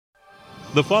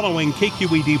The following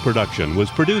KQED production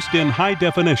was produced in high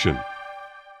definition.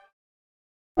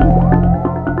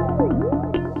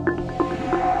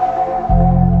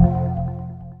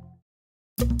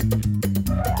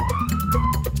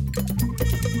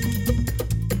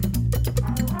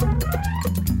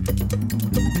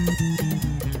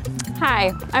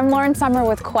 Hi, I'm Lauren Summer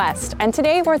with Quest, and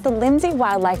today we're at the Lindsay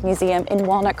Wildlife Museum in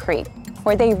Walnut Creek,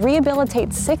 where they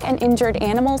rehabilitate sick and injured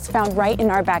animals found right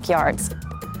in our backyards.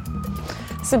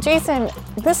 So Jason,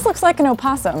 this looks like an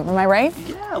opossum, am I right?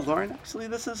 Yeah, Lauren, actually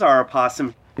this is our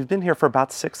opossum. He's been here for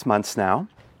about 6 months now.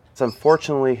 So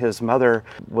unfortunately, his mother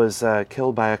was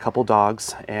killed by a couple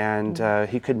dogs, and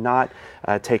he could not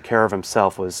take care of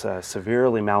himself, was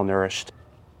severely malnourished.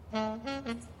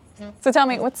 So tell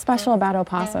me, what's special about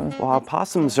opossums? Well,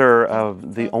 opossums are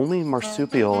the only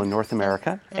marsupial in North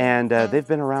America, and they've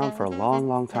been around for a long,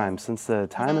 long time, since the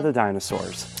time of the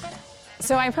dinosaurs.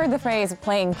 So I've heard the phrase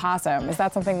playing possum. Is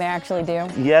that something they actually do?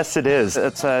 Yes, it is.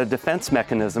 It's a defense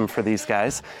mechanism for these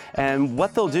guys. And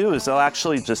what they'll do is they'll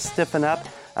actually just stiffen up.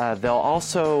 They'll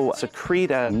also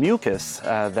secrete a mucus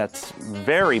that's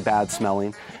very bad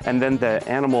smelling. And then the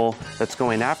animal that's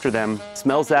going after them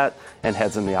smells that and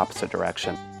heads in the opposite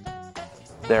direction.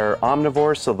 They're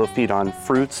omnivores, so they'll feed on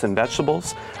fruits and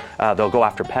vegetables. They'll go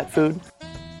after pet food.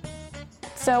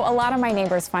 So a lot of my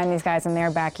neighbors find these guys in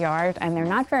their backyard, and they're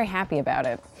not very happy about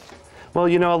it. Well,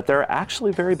 you know, they're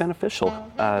actually very beneficial.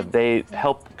 They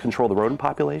help control the rodent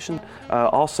population,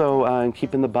 also in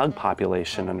keeping the bug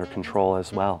population under control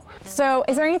as well. So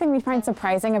is there anything we find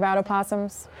surprising about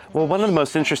opossums? Well, one of the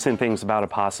most interesting things about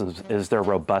opossums is their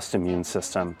robust immune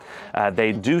system.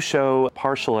 They do show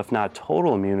partial, if not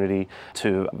total, immunity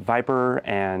to viper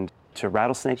and to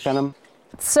rattlesnake venom.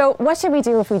 So what should we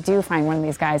do if we do find one of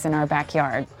these guys in our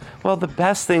backyard? Well, the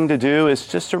best thing to do is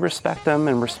just to respect them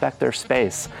and respect their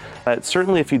space. But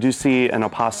certainly if you do see an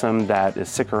opossum that is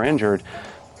sick or injured,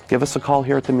 give us a call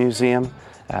here at the museum,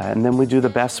 and then we do the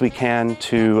best we can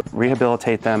to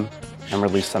rehabilitate them and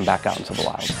release them back out into the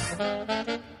wild.